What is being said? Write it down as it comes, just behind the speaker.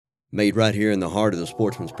Made right here in the heart of the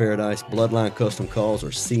sportsman's paradise, Bloodline Custom Calls are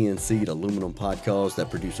CNC'd aluminum pod calls that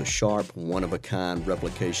produce a sharp, one-of-a-kind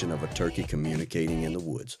replication of a turkey communicating in the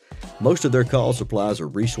woods. Most of their call supplies are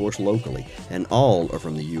resourced locally, and all are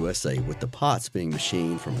from the USA, with the pots being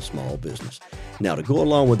machined from a small business. Now, to go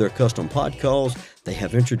along with their custom pod calls, they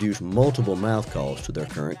have introduced multiple mouth calls to their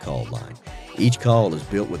current call line. Each call is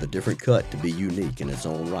built with a different cut to be unique in its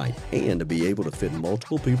own right and to be able to fit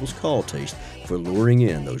multiple people's call taste for luring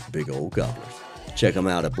in those big old gobblers. Check them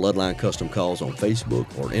out at Bloodline Custom Calls on Facebook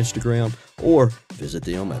or Instagram, or visit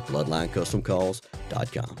them at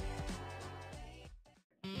bloodlinecustomcalls.com.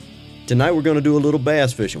 Tonight we're going to do a little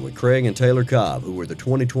bass fishing with Craig and Taylor Cobb, who were the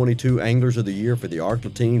 2022 Anglers of the Year for the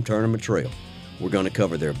Arkla Team Tournament Trail. We're going to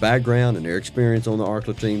cover their background and their experience on the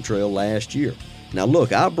Arkla Team Trail last year. Now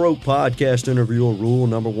look, I broke podcast interviewer rule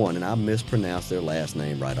number 1, and I mispronounced their last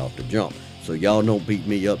name right off the jump. So y'all don't beat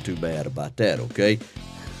me up too bad about that, okay?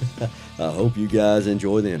 I hope you guys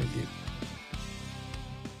enjoy the interview.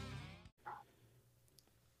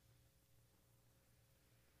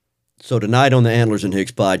 So tonight on the Antlers and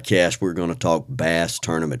Hicks podcast, we're going to talk bass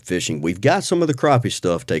tournament fishing. We've got some of the crappie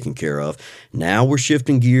stuff taken care of. Now we're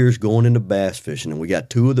shifting gears, going into bass fishing, and we got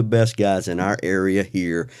two of the best guys in our area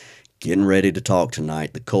here getting ready to talk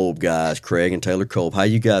tonight, the Kolb guys, Craig and Taylor Kolb. How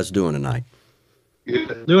you guys doing tonight?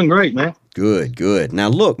 Good. Doing great, man. Good. Now,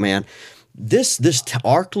 look, man, this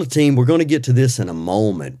Arkla team, we're going to get to this in a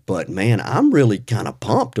moment, but, man, I'm really kind of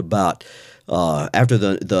pumped about after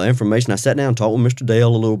the information. I sat down and talked with Mr. Dale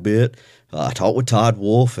a little bit. I talked with Todd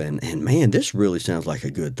Wolf, and man, this really sounds like a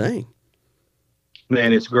good thing.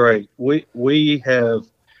 Man, it's great. We had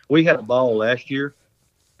a ball last year.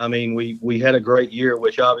 I mean, we had a great year,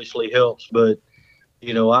 which obviously helps. But,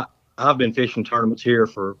 you know, I've been fishing tournaments here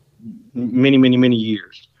for many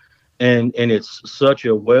years. And it's such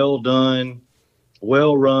a well-done,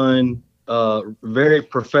 well-run, very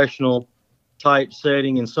professional type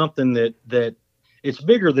setting, and something that it's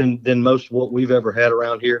bigger than most of what we've ever had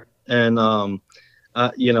around here. And, I'm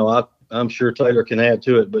sure Taylor can add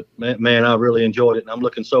to it. But, man, I really enjoyed it. And I'm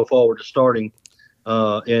looking so forward to starting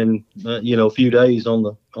in a few days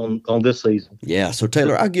on this season. Yeah. So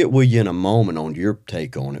Taylor, I'll get with you in a moment on your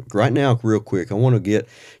take on it. Right now, real quick, I want to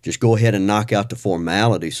just go ahead and knock out the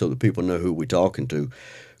formality so that people know who we're talking to.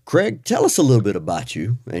 Craig, tell us a little bit about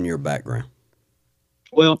you and your background.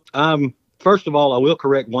 Well, first of all, I will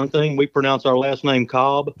correct one thing. We pronounce our last name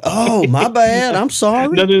Cobb. Oh, my bad. I'm sorry.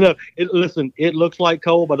 No. Listen, it looks like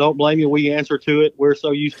Kolb. I don't blame you. We answer to it. We're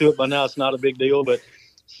so used to it by now, it's not a big deal. But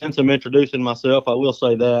since I'm introducing myself, I will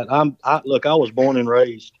say that I was born and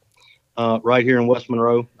raised right here in West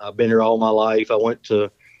Monroe. I've been here all my life. I went to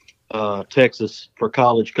Texas for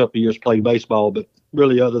college a couple of years, played baseball, but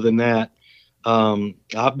really other than that,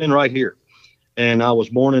 I've been right here. And I was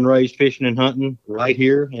born and raised fishing and hunting right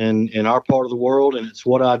here in our part of the world, and it's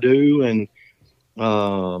what I do. And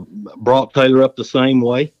brought Taylor up the same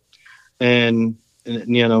way. And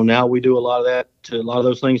now we do a lot of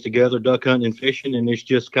those things together, duck hunting and fishing, and it's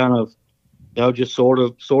just kind of, just sort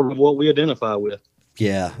of what we identify with.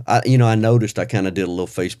 Yeah, I noticed I kind of did a little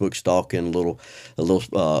Facebook stalking, a little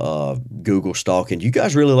Google stalking. You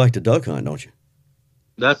guys really like to duck hunt, don't you?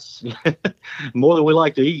 That's more than we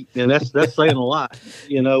like to eat, and that's saying a lot.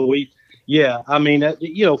 I mean,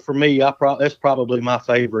 for me, that's probably my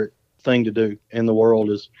favorite thing to do in the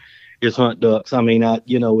world is hunt ducks. I mean,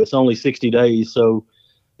 it's only 60 days, so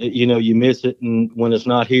you miss it, and when it's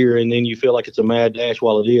not here, and then you feel like it's a mad dash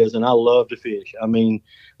while it is. And I love to fish. I mean,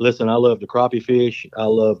 listen, I love to crappie fish. I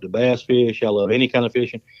love to bass fish. I love any kind of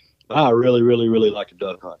fishing. I really like to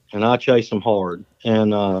duck hunt, and I chase them hard.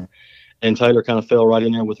 And Taylor kind of fell right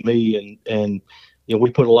in there with me, and we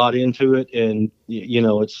put a lot into it, and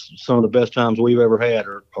it's some of the best times we've ever had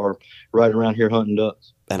are right around here hunting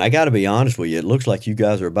ducks. And I got to be honest with you, it looks like you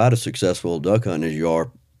guys are about as successful duck hunting as you are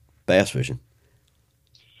bass fishing.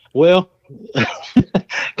 Well,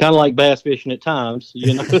 kind of like bass fishing at times,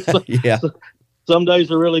 Yeah. Some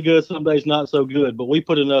days are really good, some days not so good, but we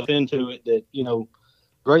put enough into it that,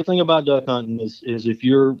 great thing about duck hunting is if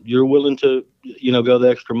you're willing to, go the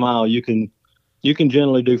extra mile, you can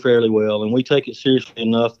generally do fairly well. And we take it seriously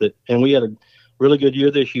enough and we had a really good year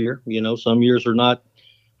this year. Some years are not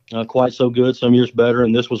quite so good, some years better,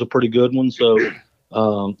 and this was a pretty good one. So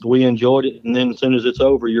we enjoyed it. And then as soon as it's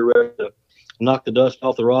over, you're ready to knock the dust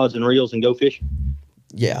off the rods and reels and go fishing.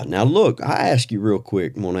 Yeah. Now, look, I ask you real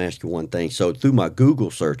quick. I want to ask you one thing. So through my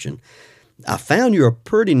Google searching, I found you're a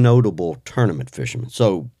pretty notable tournament fisherman.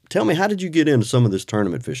 So tell me, how did you get into some of this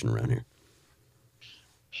tournament fishing around here?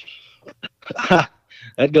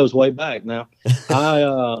 That goes way back now.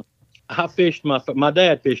 I fished my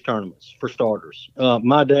dad fished tournaments for starters.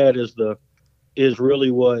 My dad is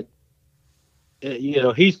really what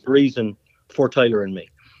he's the reason for Taylor and me.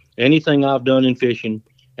 Anything I've done in fishing,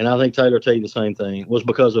 and I think Taylor tell you the same thing, was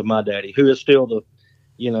because of my daddy, who is still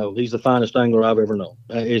he's the finest angler I've ever known.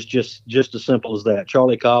 It's just as simple as that.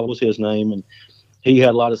 Charlie Cobb was his name, and he had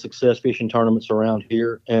a lot of success fishing tournaments around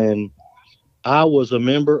here. And I was a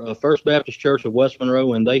member of First Baptist Church of West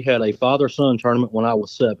Monroe, and they had a father-son tournament when I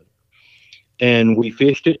was 7. And we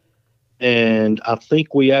fished it, and I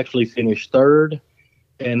think we actually finished 3rd.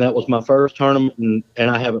 And that was my first tournament,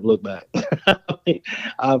 and I haven't looked back.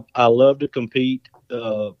 I love to compete.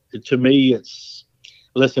 To me, it's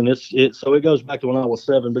so it goes back to when I was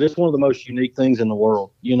 7, but it's one of the most unique things in the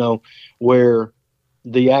world, where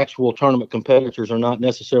the actual tournament competitors are not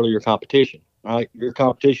necessarily your competition, right? Your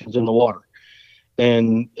competition's in the water,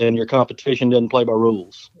 and your competition doesn't play by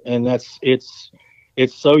rules. And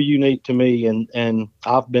it's so unique to me, and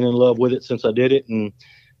I've been in love with it since I did it, and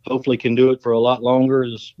hopefully can do it for a lot longer.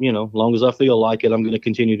 As long as I feel like it, I'm going to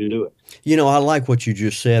continue to do it. I like what you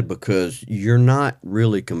just said, because you're not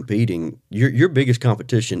really competing. Your biggest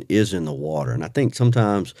competition is in the water. And I think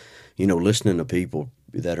sometimes, listening to people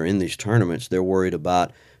that are in these tournaments, they're worried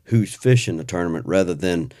about who's fishing the tournament rather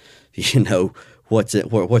than, what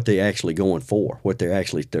they actually going for, what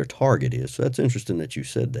their target is. So that's interesting that you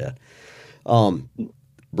said that.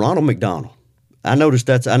 Ronald McDonald. I know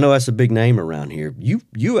that's a big name around here.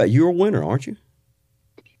 You're a winner, aren't you?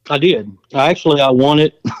 I did. I won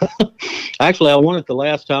it. I won it the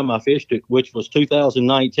last time I fished it, which was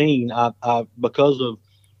 2019. I because of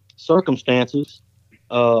circumstances,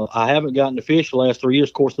 I haven't gotten to fish the last 3 years.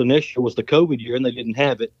 Of course, the next year was the COVID year, and they didn't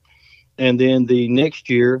have it. And then the next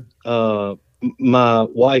year, my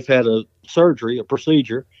wife had a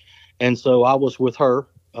procedure, and so I was with her,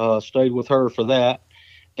 stayed with her for that.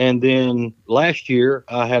 And then last year,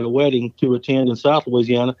 I had a wedding to attend in South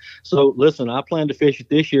Louisiana. So, listen, I plan to fish it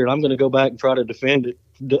this year, and I'm going to go back and try to defend it,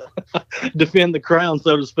 defend the crown,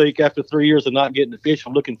 so to speak, after 3 years of not getting to fish.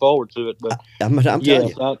 I'm looking forward to it. But I'm telling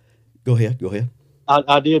you. Go ahead.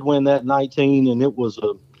 I did win that 19, and it was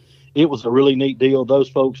a really neat deal. Those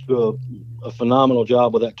folks do a phenomenal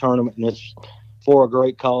job with that tournament, and it's for a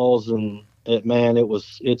great cause. And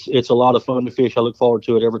it's a lot of fun to fish. I look forward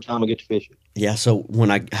to it every time I get to fish it. Yeah. So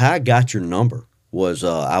how I got your number was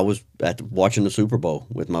I was watching the Super Bowl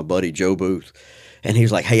with my buddy Joe Booth, and he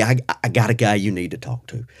was like, "Hey, I got a guy you need to talk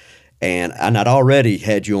to," and I'd already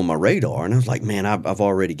had you on my radar, and I was like, "Man, I've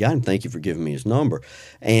already got him. Thank you for giving me his number."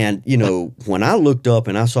 And when I looked up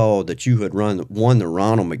and I saw that you had won the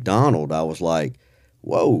Ronald McDonald, I was like,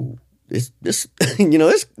 "Whoa, this this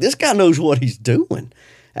guy knows what he's doing."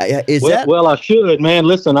 Well, I should, man.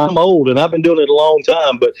 Listen, I'm old and I've been doing it a long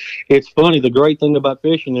time, but it's funny. The great thing about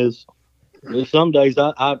fishing is some days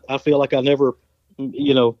I feel like I never,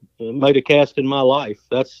 made a cast in my life.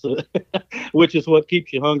 That's which is what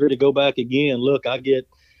keeps you hungry to go back again. Look, I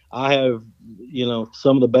have,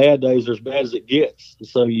 some of the bad days are as bad as it gets.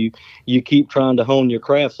 So you keep trying to hone your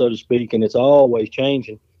craft, so to speak, and it's always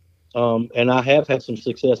changing. And I have had some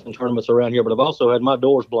success in tournaments around here, but I've also had my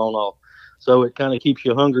doors blown off. So it kind of keeps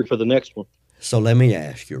you hungry for the next one. So let me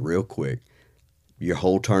ask you real quick, your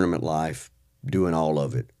whole tournament life, doing all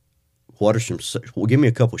of it, give me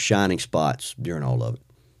a couple shining spots during all of it.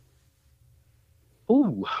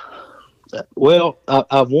 Ooh. Well,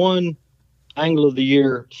 I've won Angler of the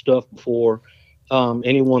Year stuff before.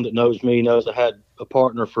 Anyone that knows me knows I had a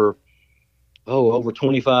partner for, over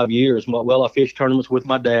 25 years. Well, I fished tournaments with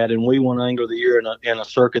my dad, and we won Angler of the Year in a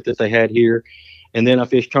circuit that they had here. And then I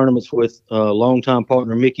fished tournaments with longtime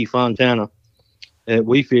partner Mickey Fontana. And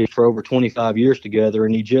we fished for over 25 years together.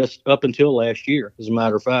 And he just, up until last year, as a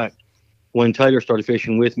matter of fact, when Taylor started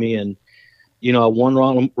fishing with me. And, I won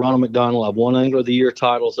Ronald McDonald. I've won Angler of the Year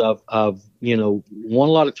titles. I've won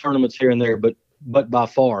a lot of tournaments here and there. But by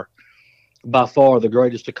far, the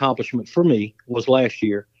greatest accomplishment for me was last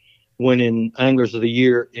year, winning Anglers of the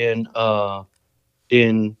Year in Arkla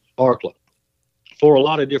for a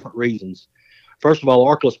lot of different reasons. First of all,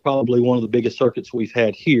 Arkla is probably one of the biggest circuits we've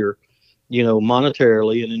had here,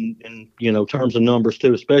 monetarily and in terms of numbers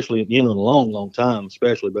too, especially, in a long, long time,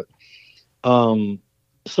 especially. But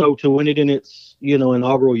so to win it in its,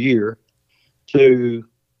 inaugural year, to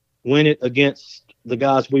win it against the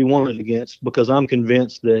guys we won it against, because I'm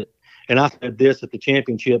convinced that, and I said this at the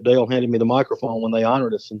championship, Dale handed me the microphone when they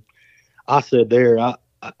honored us. And I said there,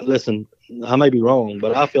 listen, I may be wrong,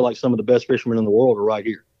 but I feel like some of the best fishermen in the world are right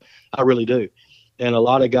here. I really do. And a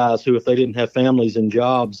lot of guys who, if they didn't have families and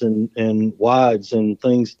jobs and wives and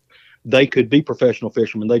things, they could be professional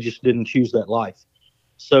fishermen. They just didn't choose that life.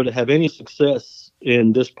 So to have any success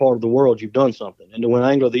in this part of the world, you've done something. And to win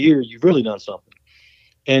Angler of the Year, you've really done something.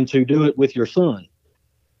 And to do it with your son.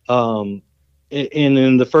 And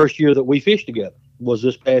in the first year that we fished together was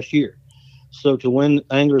this past year. So to win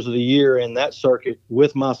Anglers of the Year in that circuit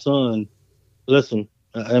with my son, listen,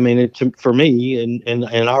 I mean, for me and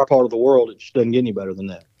our part of the world, it just doesn't get any better than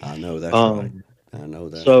that. I know that's right. I know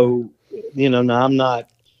that. So, you know, now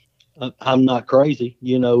I'm not crazy.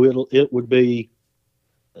 You know, it would be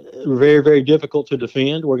very, very difficult to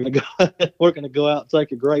defend. We're gonna go out and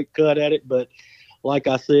take a great cut at it. But like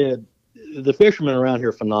I said, the fishermen around here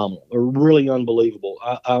are phenomenal. They're really unbelievable.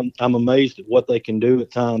 I'm amazed at what they can do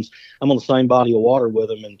at times. I'm on the same body of water with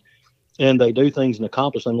them, and they do things and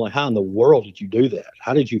accomplish them. Like, how in the world did you do that?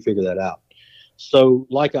 How did you figure that out? So,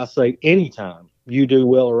 like I say, anytime you do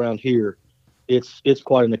well around here, it's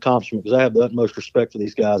quite an accomplishment, because I have the utmost respect for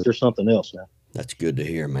these guys. There's something else now. That's good to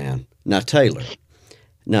hear, man. Now, Taylor.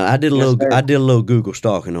 Now, I did a little Google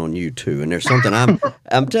stalking on you too, and there's something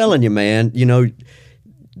I'm telling you, man. You know,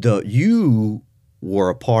 you were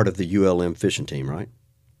a part of the ULM fishing team, right?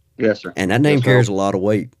 Yes, sir. And that name carries a lot of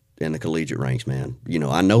weight in the collegiate ranks, man. You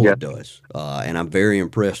know, I know it does, and I'm very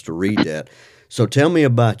impressed to read that. So tell me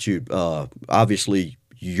about you. Obviously,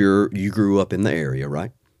 you grew up in the area,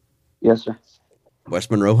 right? Yes, sir.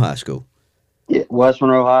 West Monroe High School. Yeah, West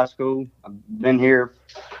Monroe High School. I've been here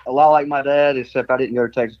a lot like my dad, except I didn't go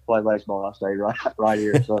to Texas to play baseball. I stayed right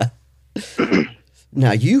here. So.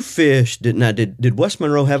 Now, you fished. Did West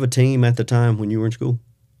Monroe have a team at the time when you were in school?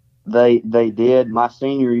 They did. My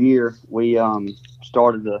senior year, we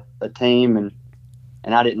started a team, and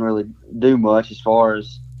I didn't really do much as far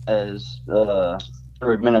as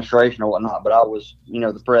through administration or whatnot. But I was, you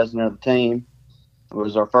know, the president of the team. It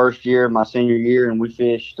was our first year, my senior year, and we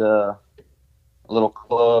fished a little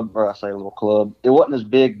club, or I say a little club. It wasn't as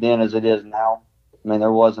big then as it is now. I mean,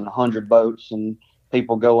 there wasn't 100 boats and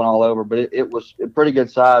people going all over, but it was a pretty good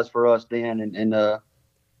size for us then, and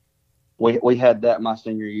we had that my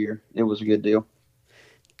senior year. It was a good deal.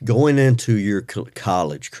 Going into your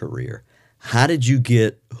college career, how did you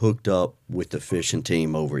get hooked up with the fishing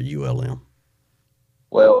team over at ULM?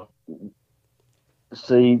 Well,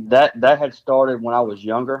 see, that had started when I was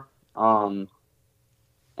younger, and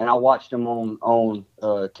I watched them on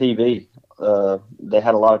TV. They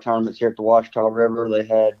had a lot of tournaments here at the Ouachita River. They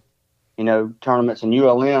had, you know, tournaments in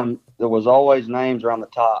ULM. There was always names around the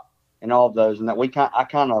top in all of those, and that I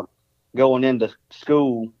kind of going into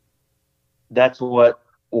school, that's what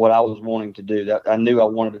I was wanting to do. That I knew I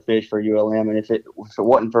wanted to fish for ULM, and if it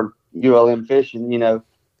wasn't for ULM fishing, you know,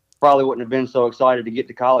 probably wouldn't have been so excited to get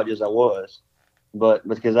to college as I was. But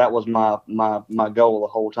because that was my goal the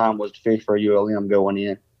whole time, was to fish for ULM going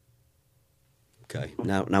in. Okay.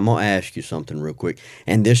 Now I'm going to ask you something real quick,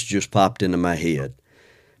 and this just popped into my head.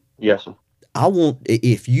 Yes, sir.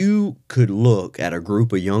 If you could look at a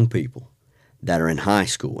group of young people that are in high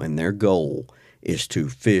school and their goal is to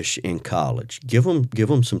fish in college, give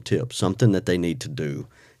them some tips, something that they need to do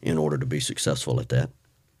in order to be successful at that.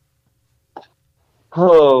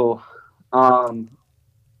 Oh,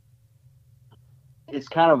 it's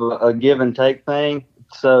kind of a give and take thing.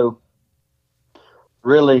 So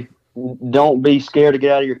really, don't be scared to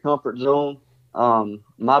get out of your comfort zone.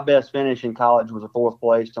 My best finish in college was a fourth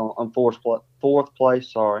place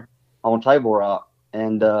on Table Rock,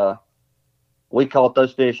 and we caught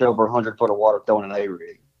those fish over 100 foot of water throwing an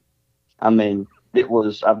A-rig. I mean,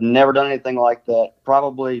 I've never done anything like that.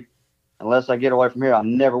 Probably, unless I get away from here, I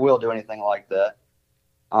never will do anything like that.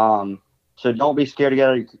 So don't be scared to get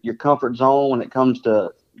out of your comfort zone when it comes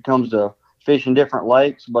to fishing different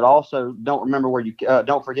lakes, but also don't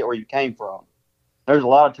forget where you came from. There's a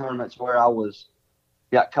lot of tournaments where I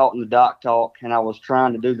got caught in the dock talk, and I was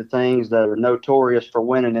trying to do the things that are notorious for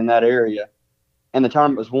winning in that area. And the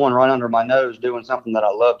tournament was won right under my nose doing something that I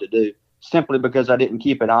love to do, simply because I didn't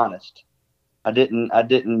keep it honest. I didn't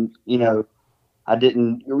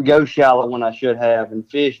go shallow when I should have and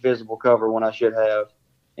fish visible cover when I should have.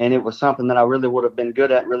 And it was something that I really would have been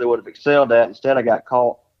good at, really would have excelled at. Instead, I got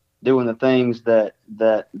caught doing the things that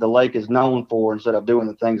the lake is known for instead of doing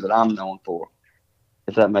the things that I'm known for,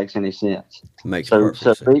 if that makes any sense. Makes perfect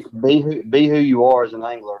sense. Be who you are as an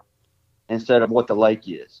angler instead of what the lake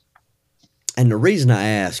is. And the reason I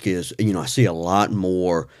ask is, you know, I see a lot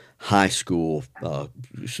more high school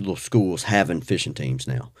schools having fishing teams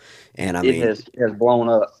now. And I mean, it has blown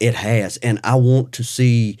up. It has. And I want to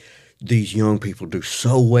see these young people do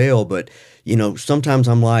so well, but you know, sometimes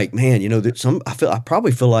I'm like, man, you know, that I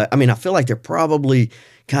feel like they're probably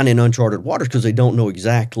kind of in uncharted waters because they don't know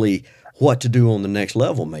exactly what to do on the next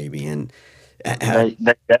level, maybe. And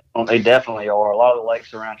They definitely are. A lot of the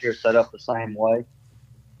lakes around here set up the same way.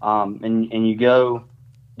 And you go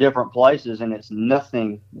different places, and it's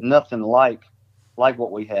nothing like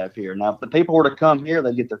what we have here. Now, if the people were to come here,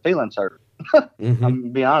 they'd get their feelings hurt. Mm-hmm. I'm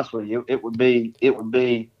gonna be honest with you. It would be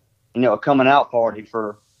a coming out party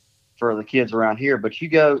for the kids around here. But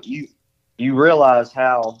you realize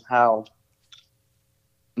how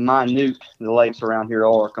minute the lakes around here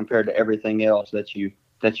are compared to everything else that you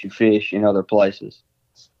fish in other places.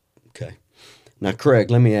 Okay. Now, Craig,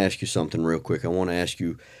 let me ask you something real quick. I want to ask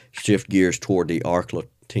you, shift gears toward the Arkla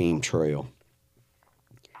Team Trail.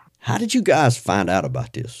 How did you guys find out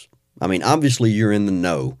about this? I mean, obviously you're in the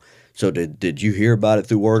know. So did you hear about it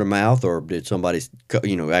through word of mouth, or did somebody,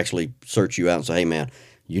 actually search you out and say, hey, man,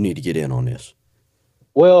 you need to get in on this?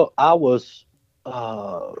 Well, I was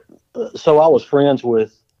friends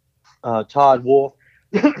with Todd Wolf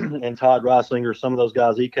and Todd Reisinger, some of those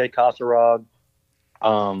guys, E.K. Kasserag,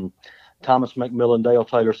 Thomas McMillan, Dale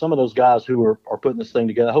Taylor, some of those guys who are putting this thing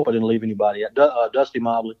together. I hope I didn't leave anybody out. Dusty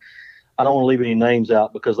Mobley. I don't want to leave any names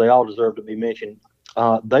out because they all deserve to be mentioned.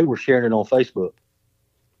 They were sharing it on Facebook.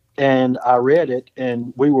 And I read it,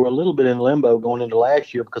 and we were a little bit in limbo going into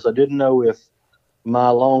last year because I didn't know if my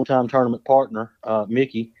longtime tournament partner,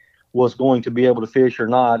 Mickey, was going to be able to fish or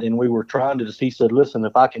not. And we were trying to, he said, listen,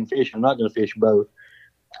 if I can fish, I'm not going to fish both.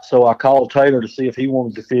 So I called Taylor to see if he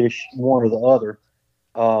wanted to fish one or the other.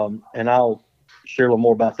 And I'll share a little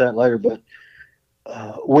more about that later. But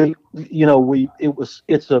it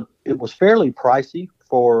was fairly pricey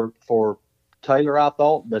for Taylor, I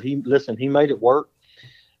thought, but he made it work.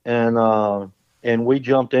 And we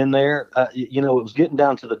jumped in there. It was getting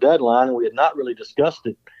down to the deadline, and we had not really discussed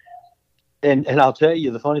it. And I'll tell you,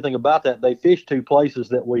 the funny thing about that, they fished two places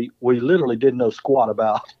that we literally didn't know squat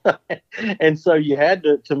about. And so you had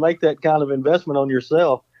to make that kind of investment on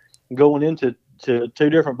yourself going into two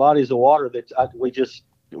different bodies of water that we just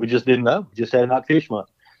didn't know. We just had not fished much.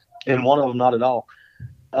 And one of them not at all.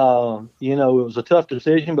 It was a tough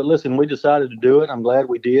decision, but listen, we decided to do it. I'm glad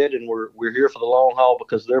we did, and we're here for the long haul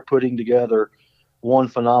because they're putting together one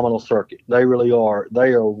phenomenal circuit. They really are.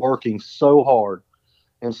 They are working so hard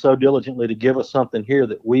and so diligently to give us something here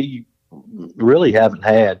that we really haven't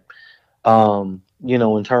had,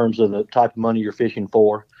 in terms of the type of money you're fishing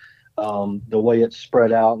for, the way it's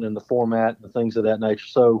spread out and in the format and things of that nature.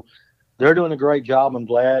 So they're doing a great job. I'm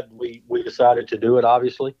glad we decided to do it,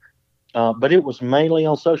 obviously. But it was mainly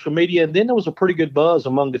on social media. And then there was a pretty good buzz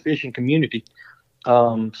among the fishing community.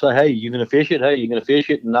 Say, hey, you going to fish it? Hey, you going to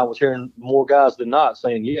fish it? And I was hearing more guys than not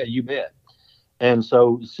saying, yeah, you bet. And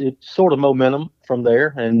so it's sort of momentum from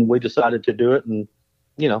there. And we decided to do it. And,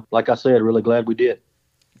 like I said, really glad we did.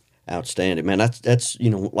 Outstanding, man. That's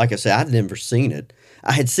like I said, I'd never seen it.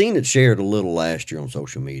 I had seen it shared a little last year on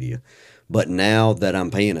social media. But now that I'm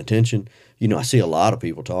paying attention, I see a lot of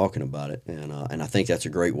people talking about it, and I think that's a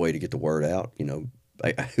great way to get the word out.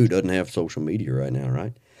 Who doesn't have social media right now,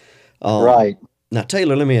 right? Right. Now,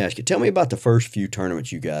 Taylor, let me ask you. Tell me about the first few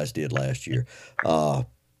tournaments you guys did last year.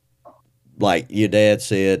 Like your dad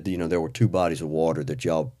said, there were two bodies of water that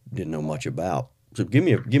y'all didn't know much about. So give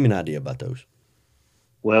me an idea about those.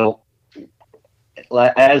 Well,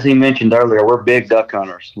 as he mentioned earlier, we're big duck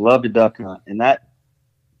hunters. Love to duck hunt, and that,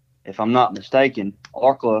 if I'm not mistaken,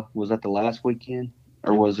 Arkla was that the last weekend,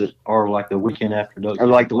 or was it, or like the weekend after duck season?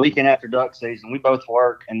 Or like the weekend after duck season? We both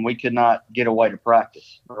work, and we could not get away to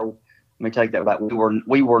practice. Or let me take that back.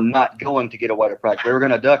 We were not going to get away to practice. We were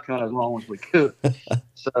going to duck hunt as long as we could.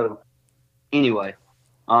 So anyway,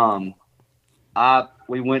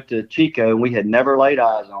 we went to Chico, and we had never laid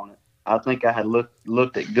eyes on it. I think I had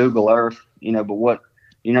looked at Google Earth, but what.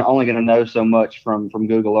 You're not only going to know so much from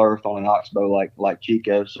Google Earth on an oxbow like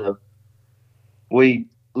Chico. So we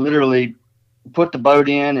literally put the boat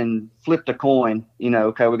in and flipped a coin.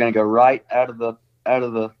 Okay, we're going to go right out of the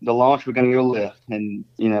launch. We're going to go left, and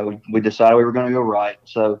we decided we were going to go right.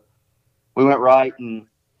 So we went right, and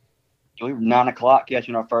we were 9 o'clock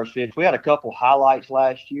catching our first fish. We had a couple highlights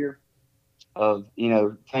last year of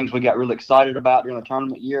things we got really excited about during the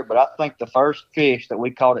tournament year, but I think the first fish that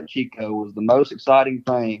we caught at Chico was the most exciting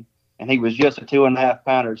thing, and he was just a 2.5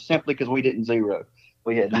 pounder simply because we didn't zero.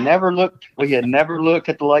 We had never looked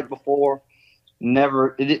at the lake before.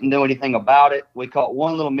 It didn't know anything about it. We caught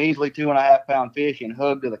one little measly 2.5 pound fish and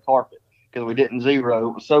hugged to the carpet because we didn't zero.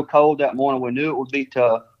 It was so cold that morning. We knew it would be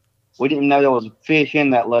tough. We didn't know there was a fish in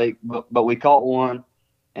that lake, but we caught one,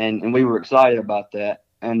 and we were excited about that.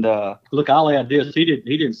 And look, I'll add this. He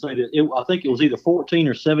didn't say that. I think it was either 14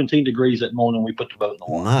 or 17 degrees that morning we put the boat in the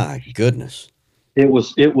water. My goodness. It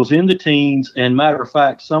was in the teens, and matter of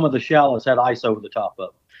fact, some of the shallows had ice over the top of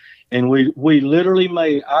them. And we literally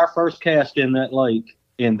made our first cast in that lake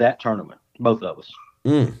in that tournament, both of us.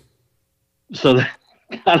 Mm. So that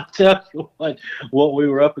kind of tells you what we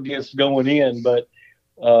were up against going in. But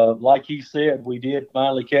like he said, we did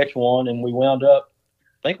finally catch one, and we wound up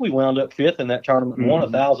fifth in that tournament and won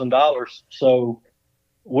 $1,000. So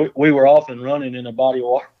we were off and running in a body of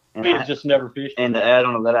water. We had just never fished. And to add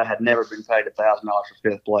on to that, I had never been paid $1,000 for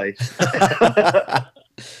fifth place.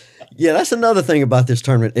 Yeah, that's another thing about this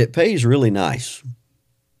tournament. It pays really nice.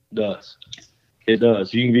 It does. It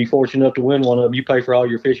does. You can be fortunate enough to win one of them. You pay for all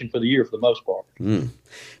your fishing for the year for the most part. Mm.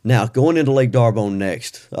 Now, going into Lake D'Arbonne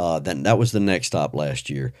next, that was the next stop last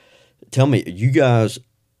year. Tell me, y'all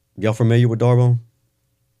familiar with D'Arbonne?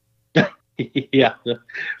 Yeah,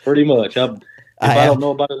 pretty much. If I don't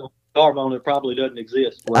know about it, D'Arbonne, it probably doesn't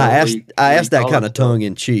exist. I asked that kind of tongue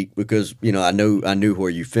in cheek because I knew where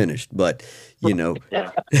you finished, but we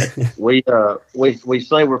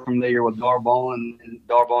say we're familiar with D'Arbonne, and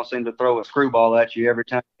D'Arbonne seems to throw a screwball at you every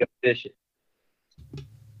time you go fishing.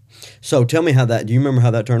 So tell me do you remember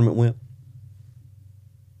how that tournament went?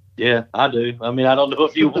 Yeah, I do. I mean, I don't know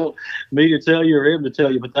if you want me to tell you or him to tell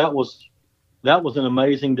you, but that was an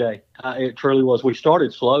amazing day. It truly was. We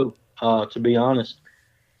started slow, to be honest,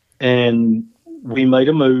 and we made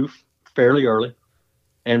a move fairly early,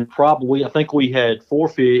 and I think we had four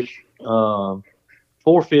fish, and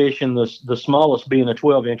the smallest being a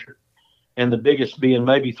 12-incher, and the biggest being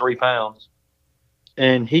maybe 3 pounds.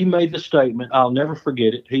 And he made the statement, I'll never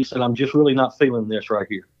forget it. He said, "I'm just really not feeling this right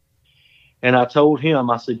here." And I told him,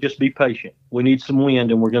 I said, "Just be patient. We need some wind,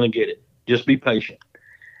 and we're going to get it. Just be patient."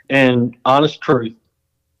 And honest truth,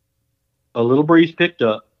 a little breeze picked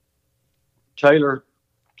up. Taylor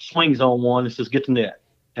swings on one and says, "Get the net."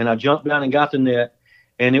 And I jumped down and got the net,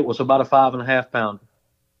 and it was about a 5.5 pounder.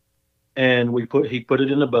 And he put it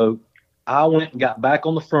in the boat. I went and got back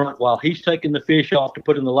on the front while he's taking the fish off to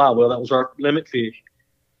put in the live well. That was our limit fish.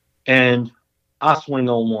 And I swing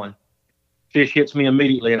on one. Fish hits me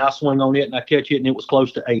immediately, and I swing on it, and I catch it, and it was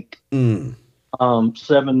close to 8.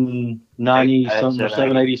 790 something or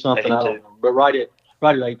 780 something. I don't know, but right at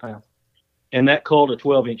 8 pounds. And that caught a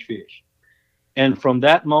 12-inch fish. And from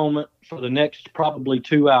that moment, for the next probably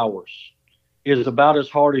 2 hours, is about as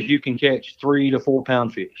hard as you can catch 3 to 4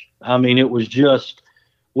 pound fish. I mean,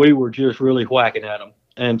 we were just really whacking at them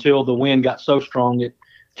until the wind got so strong it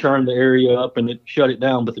turned the area up and it shut it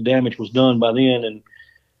down. But the damage was done by then, and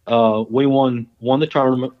we won the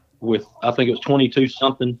tournament with, I think it was 22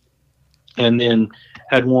 something, and then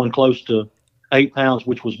had one close to 8 pounds,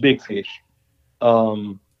 which was big fish.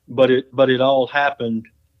 But it all happened.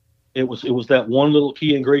 It was that one little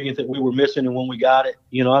key ingredient that we were missing, and when we got it,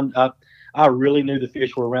 I really knew the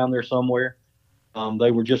fish were around there somewhere.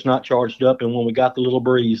 They were just not charged up, and when we got the little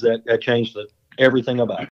breeze, that changed everything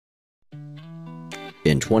about it.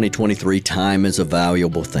 In 2023, time is a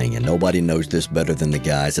valuable thing, and nobody knows this better than the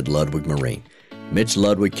guys at Ludwig Marine. Mitch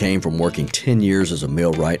Ludwig came from working 10 years as a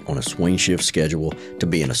millwright on a swing shift schedule to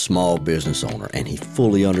being a small business owner, and he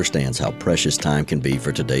fully understands how precious time can be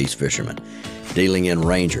for today's fishermen. Dealing in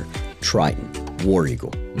Ranger, Triton, War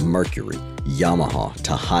Eagle, Mercury, Yamaha,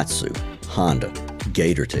 Tohatsu, Honda,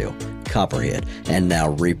 Gatortail, Copperhead, and now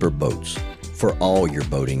Reaper boats. For all your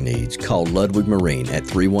boating needs, call Ludwig Marine at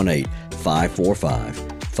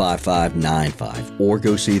 318-545-5595 or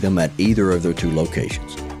go see them at either of their 2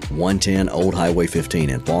 locations, 110 Old Highway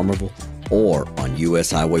 15 in Farmerville or on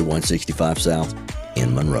US Highway 165 South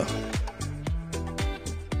in Monroe.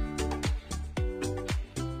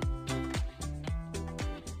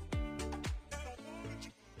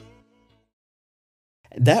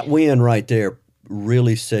 That win right there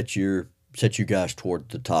really set you guys toward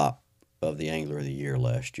the top of the Angler of the Year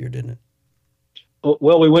last year, didn't it?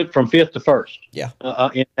 Well, we went from 5th to 1st. Yeah.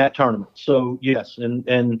 In that tournament. So yes,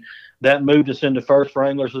 and that moved us into first for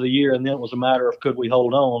Anglers of the Year, and then it was a matter of could we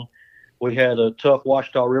hold on. We had a tough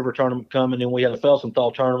Ouachita River tournament coming, and we had a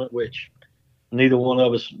Felsenthal tournament, which neither one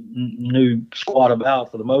of us knew squat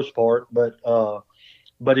about for the most part, but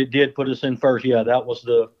it did put us in first. Yeah, that was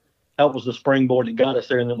the springboard that got us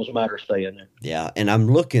there, and then it was a matter of staying there. Yeah, and I'm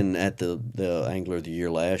looking at the Angler of the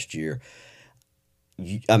Year last year.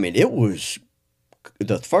 I mean, it was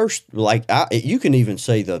the first, you can even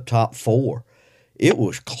say the top 4. It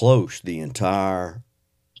was close the entire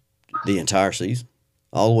season,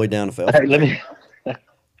 all the way down to Felsenthal. Hey,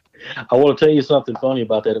 I want to tell you something funny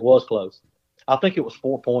about that. It was close. I think it was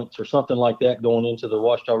 4 points or something like that going into the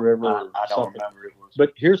Ouachita River. I don't remember. It was.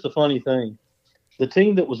 But here's the funny thing. The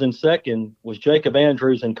team that was in second was Jacob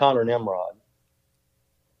Andrews and Connor Nimrod.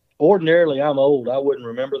 Ordinarily, I'm old. I wouldn't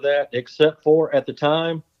remember that, except for at the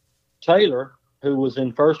time, Taylor who was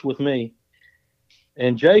in first with me,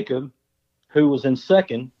 and Jacob, who was in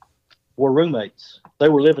second, were roommates. They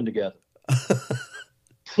were living together.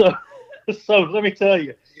 So, so let me tell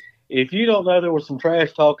you, if you don't know, there was some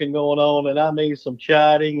trash talking going on, and I mean some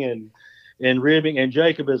chiding and ribbing. And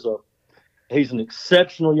Jacob he's an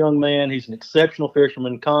exceptional young man. He's an exceptional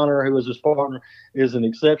fisherman. Connor, who was his partner, is an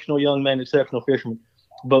exceptional young man, exceptional fisherman.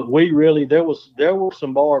 But there were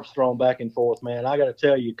some barbs thrown back and forth, man. I got to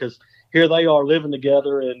tell you, because here they are living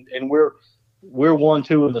together, and we're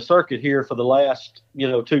 1-2 in the circuit here for the last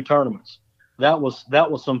 2 tournaments. That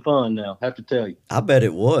was some fun. Now, I have to tell you. I bet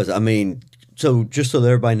it was. I mean, so just so that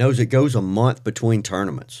everybody knows, it goes a month between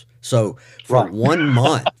tournaments. So for 1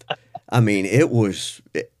 month, I mean,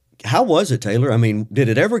 how was it, Taylor? I mean, did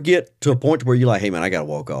it ever get to a point where you're like, hey, man, I got to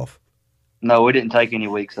walk off? No, we didn't take any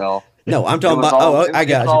weeks off. No, I'm talking about, I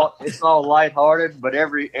got you. It's all lighthearted, but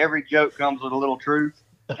every joke comes with a little truth,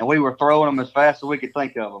 and we were throwing them as fast as we could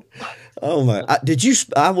think of them. Oh, my.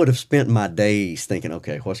 I would have spent my days thinking,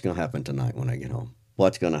 okay, what's going to happen tonight when I get home?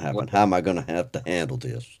 What's going to happen? How am I going to have to handle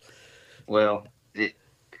this? Well,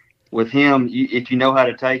 with him, if you know how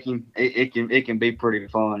to take him, it can be pretty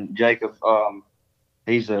fun. Jacob,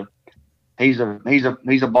 he's a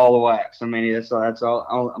ball of wax. I mean, that's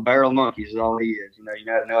all. A barrel of monkeys is all he is. You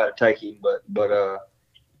know how to take him. But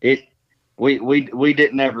we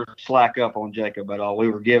didn't ever slack up on Jacob at all. We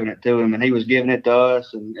were giving it to him, and he was giving it to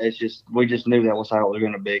us, and we just knew that was how it was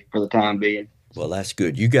going to be for the time being. Well, that's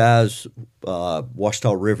good. You guys,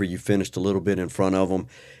 Ouachita River, you finished a little bit in front of them,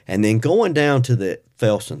 and then going down to the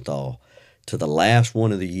Felsenthal, to the last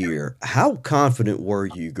one of the year. How confident were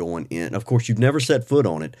you going in? Of course, you've never set foot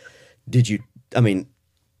on it. Did you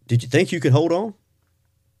think you could hold on?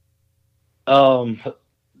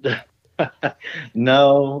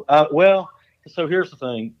 No. Well, so here's the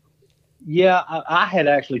thing. Yeah, I had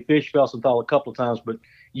actually fished Felsenthal a couple of times, but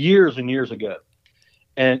years and years ago.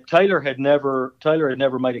 And Taylor had never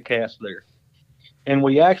made a cast there. And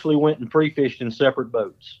we actually went and pre-fished in separate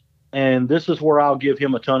boats. And this is where I'll give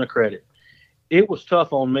him a ton of credit. It was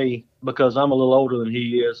tough on me because I'm a little older than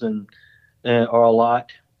he is or a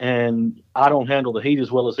lot. And I don't handle the heat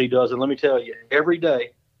as well as he does. And let me tell you, every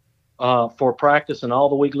day for practice and all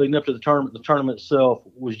the week leading up to the tournament itself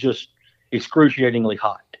was just excruciatingly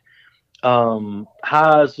hot.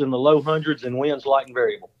 Highs in the low hundreds and winds light and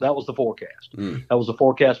variable. That was the forecast. That was the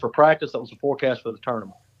forecast for practice. That was the forecast for the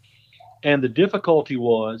tournament. And the difficulty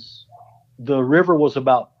was the river was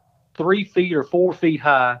about 3 feet or 4 feet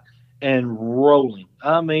high and rolling.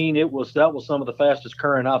 I mean, that was some of the fastest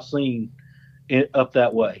current I've seen up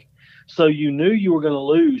that way. So you knew you were going to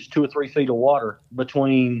lose 2 or 3 feet of water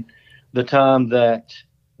between the time that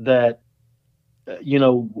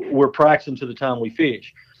we're practicing to the time we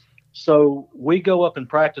fish. So we go up and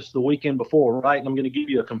practice the weekend before, right? And I'm going to give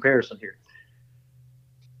you a comparison here.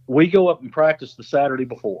 We go up and practice the Saturday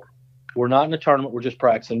before. We're not in a tournament. We're just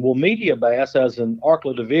practicing. Well, Media Bass has an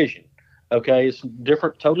ARCLA division. Okay, it's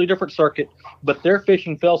different, totally different circuit, but they're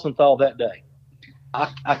fishing Felsenthal that day.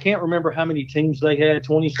 I can't remember how many teams they had,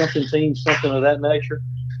 20-something teams, something of that nature.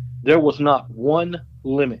 There was not one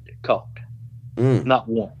limit caught. Not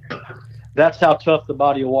one. That's how tough the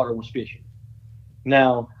body of water was fishing.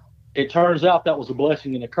 Now, it turns out that was a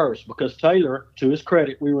blessing and a curse because Taylor, to his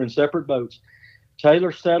credit, we were in separate boats.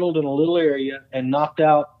 Taylor settled in a little area and knocked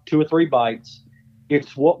out 2 or 3 bites.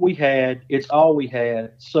 It's what we had. It's all we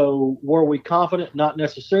had. So were we confident? Not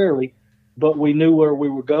necessarily, but we knew where we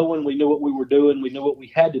were going. We knew what we were doing. We knew what we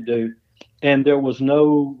had to do. And there was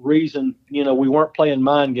no reason, we weren't playing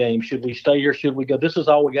mind games. Should we stay here? Should we go? This is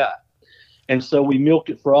all we got. And so we milked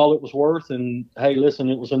it for all it was worth. And, hey, listen,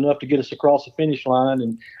 it was enough to get us across the finish line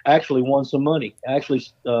and actually won some money. Actually,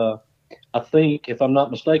 I think, if I'm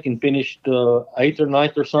not mistaken, finished 8th or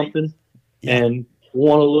 9th or something and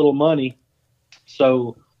won a little money.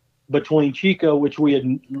 So between Chico, which we had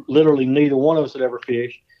literally neither one of us had ever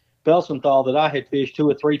fished, Felsenthal that I had fished 2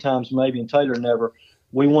 or 3 times maybe, and Taylor never,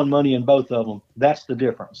 we won money in both of them. That's the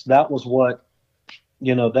difference. That was what,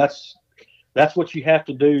 that's what you have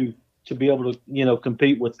to do to be able to,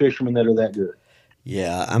 compete with fishermen that are that good.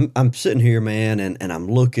 Yeah, I'm sitting here, man, and I'm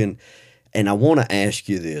looking, and I want to ask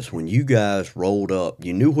you this. When you guys rolled up,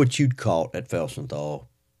 you knew what you'd caught at Felsenthal.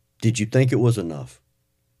 Did you think it was enough?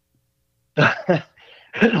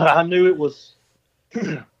 I knew it was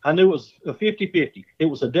a 50-50. It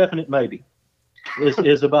was a definite maybe.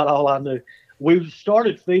 Is about all I knew. We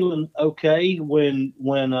started feeling okay when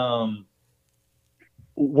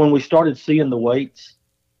we started seeing the weights.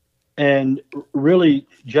 And really,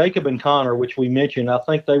 Jacob and Connor, which we mentioned, I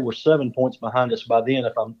think they were 7 points behind us by then,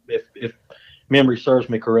 if memory serves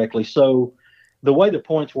me correctly. So the way the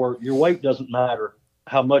points work, your weight doesn't matter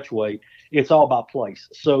how much weight. It's all by place.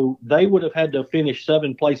 So they would have had to finish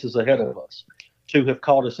 7 places ahead of us to have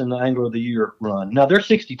caught us in the Angler of the Year run. Now, there's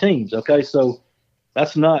 60 teams, okay? So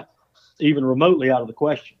that's not even remotely out of the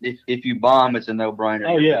question. If you bomb, it's a no-brainer.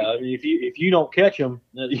 Oh, yeah. I mean, if you don't catch them,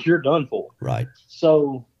 you're done for. Right.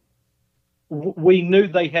 So we knew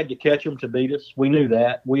they had to catch them to beat us. We knew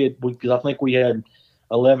that. Because I think we had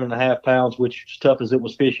 11.5 pounds, which is tough as it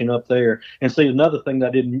was fishing up there. And see, another thing that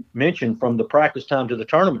I didn't mention, from the practice time to the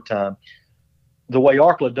tournament time, the way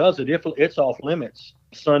ARCLA does it, if it's off limits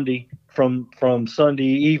Sunday from Sunday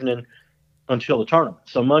evening until the tournament.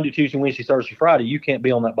 So Monday, Tuesday, Wednesday, Thursday, Friday, you can't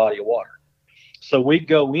be on that body of water. So we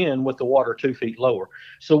go in with the water 2 feet lower.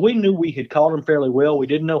 So we knew we had caught them fairly well. We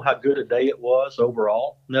didn't know how good a day it was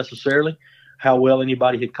overall necessarily, how well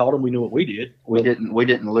anybody had caught them. We knew what we did. We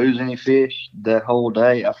didn't lose any fish that whole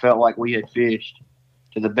day. I felt like we had fished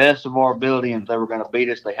to the best of our ability, and if they were going to beat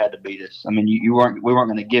us, they had to beat us. I mean, we weren't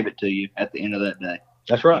going to give it to you at the end of that day.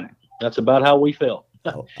 That's right. That's about how we felt.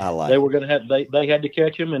 Oh, I like they were going to have they had to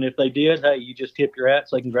catch him, and if they did, hey, you just tip your hat,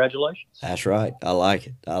 say congratulations. That's right. I like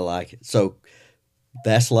it. So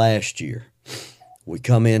that's last year. We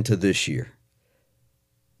come into this year.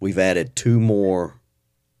 We've added 2 more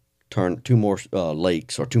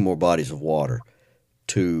lakes or 2 more bodies of water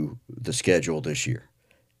to the schedule this year.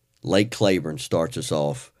 Lake Claiborne starts us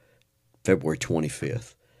off February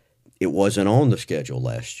 25th. It wasn't on the schedule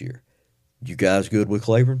last year. You guys good with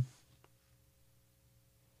Claiborne?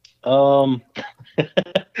 Under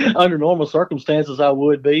normal circumstances, I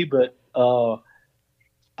would be, but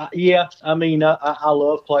yeah, I mean, I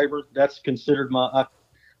love Claiborne. That's considered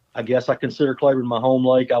I guess I consider Claiborne my home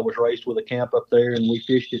lake. I was raised with a camp up there, and we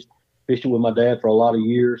fished it with my dad for a lot of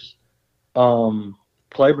years.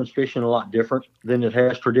 Claiborne's fishing a lot different than it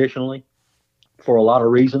has traditionally for a lot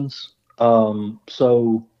of reasons.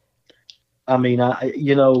 So, I mean, are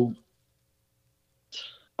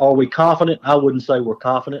we confident? I wouldn't say we're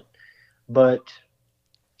confident, but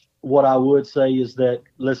what I would say is that,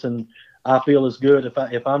 listen, I feel as good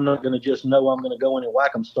if I'm not going to just know I'm going to go in and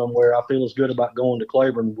whack them somewhere. I feel as good about going to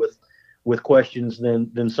Claiborne with questions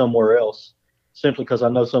than somewhere else, simply because I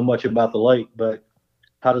know so much about the lake. But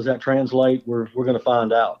how does that translate? We're going to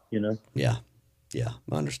find out, Yeah,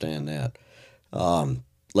 I understand that.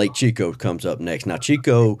 Lake Chico comes up next. Now,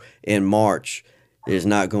 Chico in March is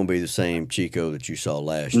not going to be the same Chico that you saw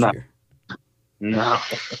last year. No.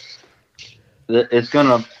 It's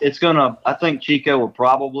gonna. I think Chico will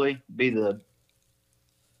probably be the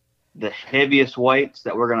heaviest weights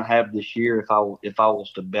that we're gonna have this year. If I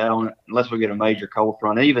was to bet on it, unless we get a major cold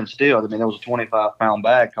front. Even still, I mean, there was a 25-pound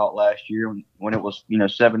bag caught last year when it was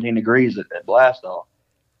 17 degrees at blast off.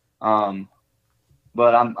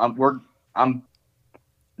 But I'm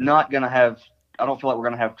not gonna have. I don't feel like we're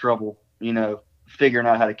gonna have trouble, figuring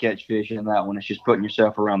out how to catch fish in that one. It's just putting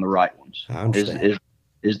yourself around the right ones. I understand.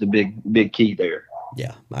 Is the big key there.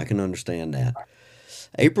 Yeah, I can understand that.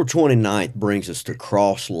 April 29th brings us to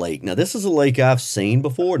Cross Lake. Now, this is a lake I've seen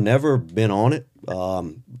before, never been on it,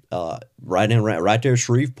 right there at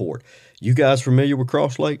Shreveport. You guys familiar with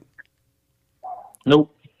Cross Lake?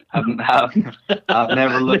 Nope. I've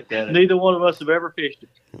never looked at it. Neither one of us have ever fished it.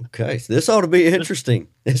 Okay, so this ought to be interesting.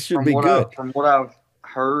 This should be good. From what I've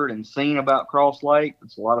heard and seen about Cross Lake,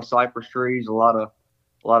 it's a lot of cypress trees, a lot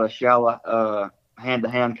of shallow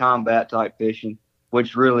hand-to-hand combat type fishing,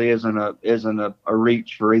 which really isn't a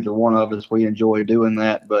reach for either one of us. We enjoy doing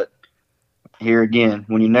that, but here again,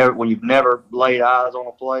 when you've never laid eyes on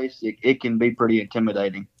a place, it can be pretty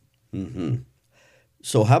intimidating. Mm-hmm.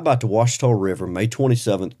 So how about the Ouachita River? May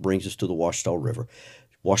 27th brings us to the Ouachita River.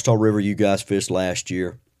 Ouachita River, you guys fished last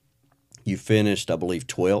year. You finished, I believe,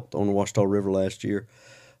 12th on the Ouachita River last year.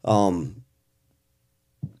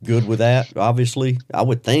 Good with that, obviously. I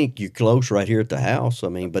would think you're close right here at the house. I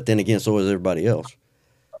mean, but then again, so is everybody else.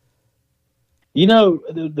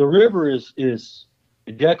 The river is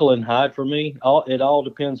Jekyll and Hyde for me. It all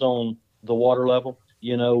depends on the water level.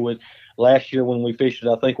 With last year when we fished it,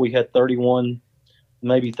 I think we had 31,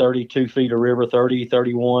 maybe 32 feet of river, 30,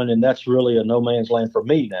 31, and that's really a no man's land for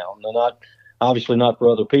me now. Obviously not for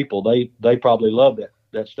other people. They probably love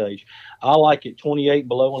that stage. I like it 28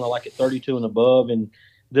 below, and I like it 32 and above, and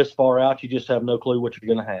this far out, you just have no clue what you're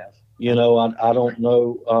going to have. I don't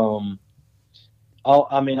know.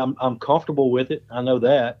 I'm comfortable with it. I know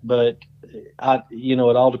that, but it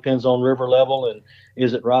all depends on river level and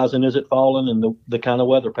is it rising, is it falling, and the kind of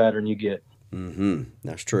weather pattern you get. Mm-hmm.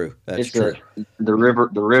 That's true. That's true. The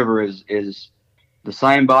river is the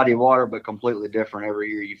same body of water, but completely different every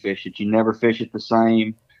year you fish it. You never fish it the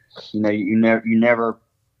same. You never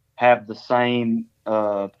have the same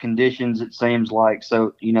conditions. It seems like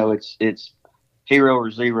so. It's hero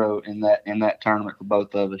or zero in that tournament for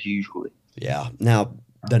both of us usually. Yeah. Now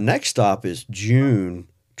the next stop is June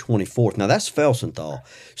 24th. Now that's Felsenthal.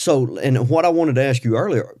 So, and what I wanted to ask you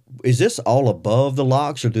earlier, is this all above the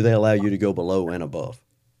locks, or do they allow you to go below and above?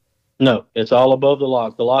 No, it's all above the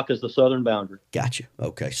lock. The lock is the southern boundary. Gotcha.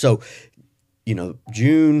 Okay. So,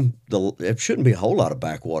 June, it shouldn't be a whole lot of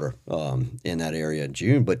backwater in that area in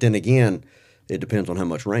June, but then again, it depends on how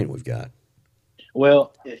much rain we've got.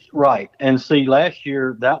 Well, right. And see, last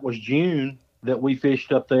year, that was June that we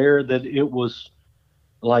fished up there, that it was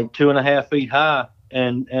like 2.5 feet high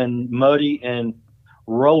and muddy and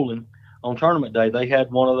rolling on tournament day. They had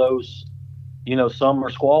one of those, summer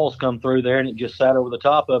squalls come through there, and it just sat over the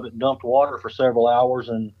top of it and dumped water for several hours.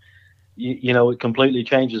 And, it completely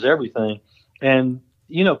changes everything. And,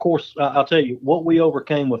 of course, I'll tell you what we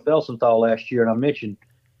overcame with Felsenthal last year. And I mentioned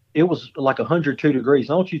it was like 102 degrees.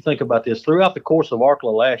 Now, don't you think about this throughout the course of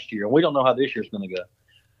Arkla last year, and we don't know how this year's going to go,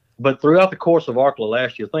 but throughout the course of Arkla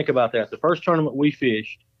last year, think about that. The first tournament we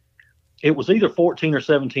fished, it was either 14 or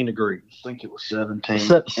 17 degrees. I think it was 17.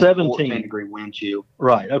 17-degree wind chill.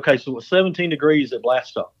 Right. Okay. So it was 17 degrees at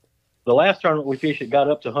Blastoff. The last tournament we fished, it got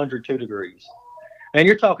up to 102 degrees. And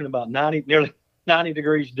you're talking about nearly 90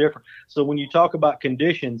 degrees different. So when you talk about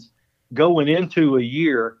conditions going into a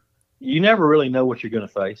year, you never really know what you're going to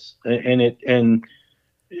face.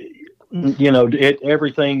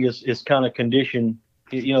 Everything is kind of conditioned.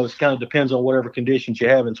 It kind of depends on whatever conditions you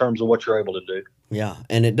have in terms of what you're able to do. Yeah,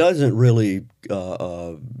 and it doesn't really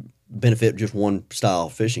benefit just one style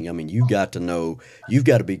of fishing. I mean, you've got to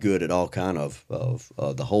be good at all kind of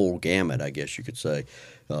the whole gamut, I guess you could say,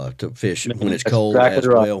 to fish when it's cold as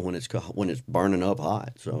well, when it's burning up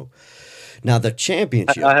hot. So now the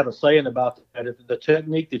championship. I have a saying about that. The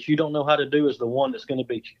technique that you don't know how to do is the one that's going to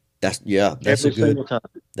beat you. That's every single time.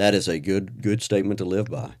 That is a good statement to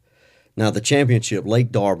live by. Now, the championship,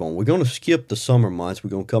 Lake D'Arbonne. We're going to skip the summer months. We're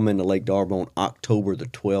going to come into Lake D'Arbonne October the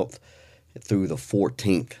 12th through the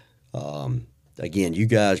 14th. Again, you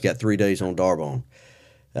guys got 3 days on D'Arbonne.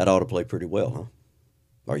 That ought to play pretty well, huh?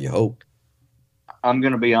 Or you hope. I'm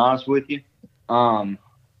going to be honest with you.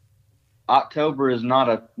 October is not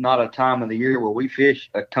a time of the year where we fish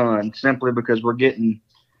a ton, simply because we're getting,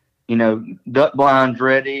 duck blinds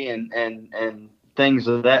ready and things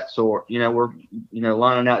of that sort. We're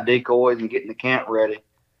lining out decoys and getting the camp ready.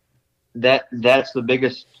 That's the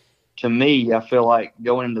biggest, to me. I feel like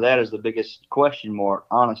going into that is the biggest question mark,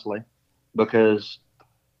 honestly, because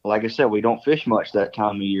like I said, we don't fish much that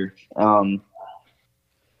time of year. And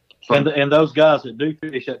those guys that do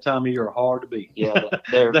fish that time of year are hard to beat. Yeah,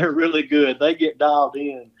 they're really good. They get dialed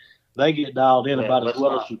in. About as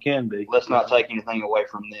well as you can be. Let's not take anything away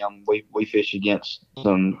from them. We fish against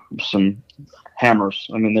some hammers.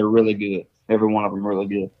 I mean, they're really good. Every one of them really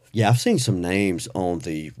good. Yeah, I've seen some names on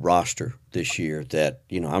the roster this year that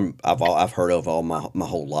I've heard of all my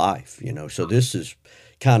whole life. So this is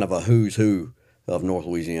kind of a who's who of North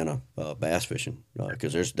Louisiana bass fishing,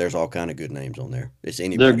 because there's all kind of good names on there. It's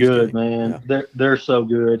anybody's They're good, game. man. Yeah. They're so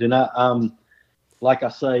good, and I'm like I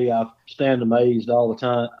say, I stand amazed all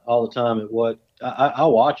the time at what I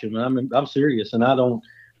watch them. And I'm serious, and I don't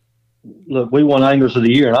look. We won Anglers of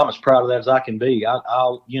the Year, and I'm as proud of that as I can be.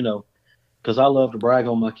 I'll because I love to brag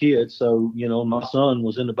on my kids. So my son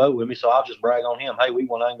was in the boat with me, so I'll just brag on him. Hey, we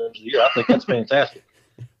won Anglers of the Year. I think that's fantastic.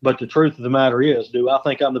 But the truth of the matter is, do I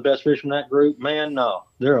think I'm the best fisherman in that group? Man, no.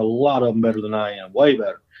 There are a lot of them better than I am, way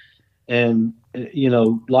better. And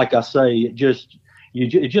like I say, it just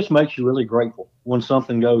makes you really grateful when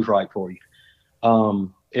something goes right for you.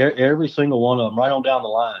 Every single one of them, right on down the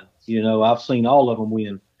line. I've seen all of them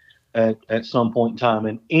win at some point in time,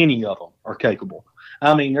 and any of them are capable.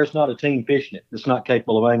 I mean, there's not a team fishing it that's not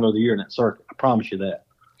capable of Angler of the Year in that circuit. I promise you that.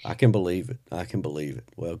 I can believe it.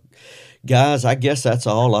 Well, guys, I guess that's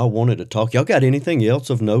all I wanted to talk. Y'all got anything else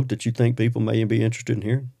of note that you think people may be interested in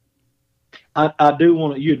hearing? I do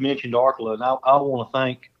want to. You had mentioned Arkla, and I want to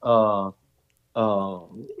thank the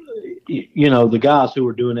guys who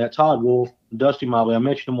were doing that. Todd Wolf, Dusty Mobley. I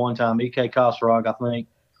mentioned him one time. E.K. Kosarog, I think.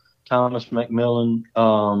 Thomas McMillan.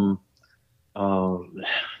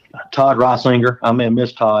 Todd Reisinger. I met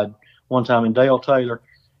Miss Todd one time, and Dale Taylor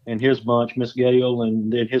and his bunch, Miss Gale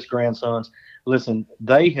and then his grandsons. Listen,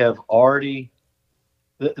 they have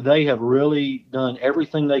really done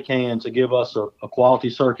everything they can to give us a quality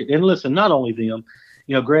circuit. And listen, not only them,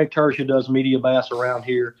 Greg Tersha does media bass around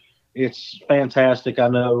here. It's fantastic. I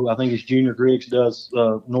think it's Junior Griggs does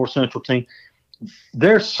North Central team.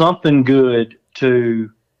 There's something good to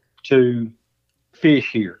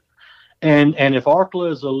fish here. And if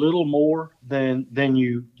Arkla is a little more than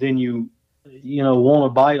you want to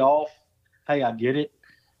bite off, hey, I get it.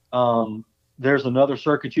 There's another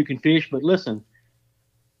circuit you can fish, but listen,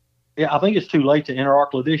 I think it's too late to enter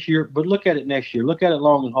Arkla this year, but look at it next year. Look at it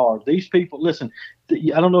long and hard. These people, listen,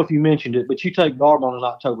 I don't know if you mentioned it, but you take Narbonne in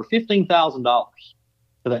October, $15,000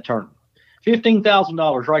 for that tournament.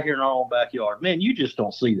 $15,000 right here in our own backyard. Man, you just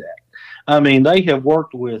don't see that. I mean, they have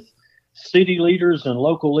worked with city leaders and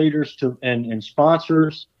local leaders and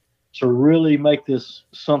sponsors to really make this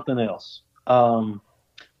something else. And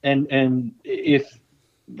if,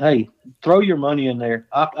 hey, throw your money in there.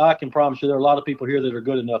 I can promise you there are a lot of people here that are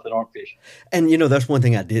good enough that aren't fishing. And, that's one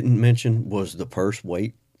thing I didn't mention was the purse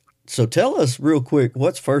weight. So tell us real quick,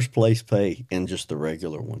 what's first place pay in just the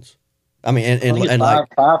regular ones? I mean, and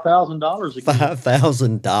like $5,000.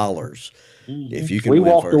 $5,000. If you can, we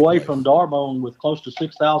walked away from Narbonne with close to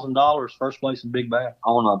 $6,000 first place in Big Bass.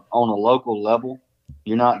 On a local level,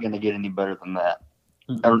 you're not going to get any better than that,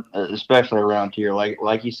 especially around here.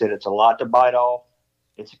 Like you said, it's a lot to bite off.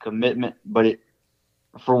 It's a commitment, but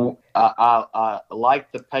I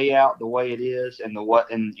like the payout the way it is, and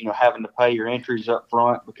having to pay your entries up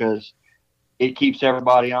front because it keeps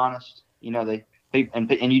everybody honest. And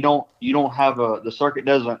you don't have the circuit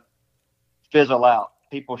doesn't fizzle out.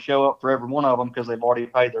 People show up for every one of them because they've already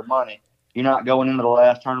paid their money. You're not going into the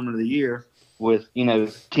last tournament of the year with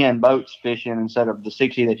 10 boats fishing instead of the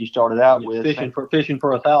 60 that you started out with. Fishing for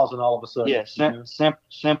 $1,000 all of a sudden. Yeah,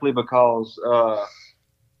 simply because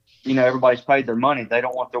everybody's paid their money. They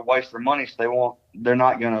don't want to waste their money, so they're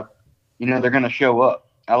not gonna they're gonna show up.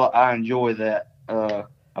 I enjoy that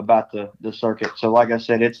about the circuit. So like I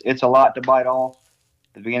said, it's a lot to bite off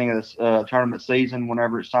at the beginning of this tournament season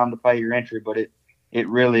whenever it's time to pay your entry, but it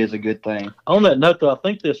really is a good thing. On that note, though, I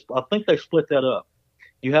think they split that up.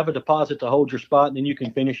 You have a deposit to hold your spot, and then you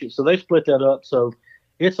can finish it. So they split that up. So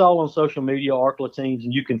it's all on social media, Arkla teams,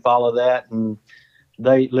 and you can follow that. And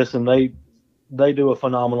they do a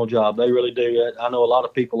phenomenal job. They really do. I know a lot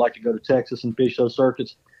of people like to go to Texas and fish those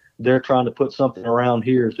circuits. They're trying to put something around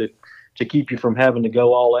here to keep you from having to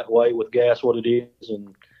go all that way with gas, what it is,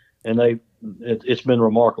 and it's been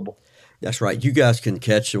remarkable. That's right. You guys can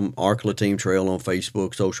catch them, Arkla Team Trail, on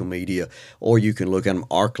Facebook, social media, or you can look at them,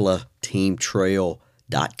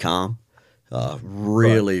 arklateamtrail.com.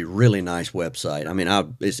 Really, really nice website. I mean,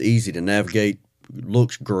 it's easy to navigate,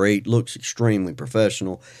 looks great, looks extremely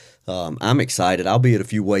professional. I'm excited. I'll be at a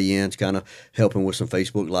few weigh-ins, kind of helping with some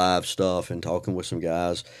Facebook Live stuff and talking with some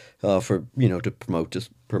guys to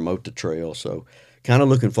promote the trail. So kind of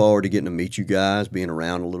looking forward to getting to meet you guys, being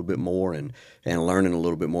around a little bit more, and learning a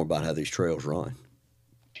little bit more about how these trails run.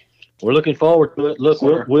 We're looking forward to it. Look,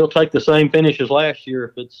 we'll take the same finish as last year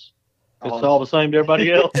if it's all the same to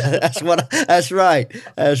everybody else. That's right.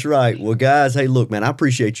 That's right. Well, guys, hey, look, man, I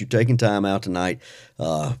appreciate you taking time out tonight.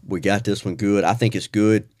 We got this one good. I think it's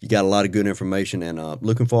good. You got a lot of good information, and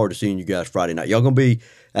looking forward to seeing you guys Friday night. Y'all gonna be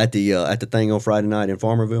at the thing on Friday night in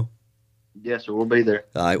Farmerville? Yes, sir. We'll be there.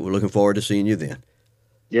 All right. We're looking forward to seeing you then.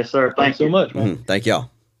 Yes, sir. Thanks so much, man. Thank y'all.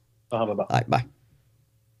 Bye-bye. All right, bye.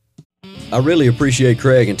 I really appreciate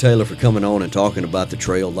Craig and Taylor for coming on and talking about the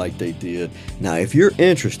trail like they did. Now, if you're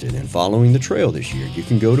interested in following the trail this year, you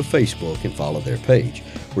can go to Facebook and follow their page.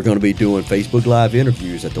 We're going to be doing Facebook Live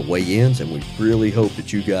interviews at the weigh-ins, and we really hope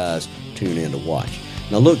that you guys tune in to watch.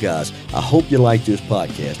 Now, look, guys, I hope you like this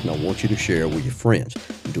podcast, and I want you to share it with your friends.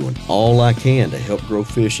 I'm doing all I can to help grow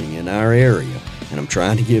fishing in our area, and I'm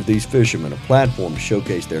trying to give these fishermen a platform to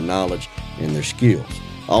showcase their knowledge and their skills.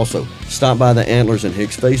 Also, stop by the Antlers and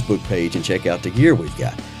Hicks Facebook page and check out the gear we've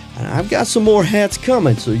got. And I've got some more hats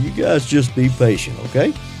coming, so you guys just be patient,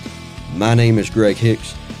 okay? My name is Greg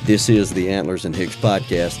Hicks. This is the Antlers and Hicks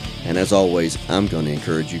podcast, and as always, I'm going to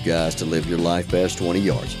encourage you guys to live your life best 20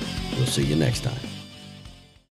 yards. We'll see you next time.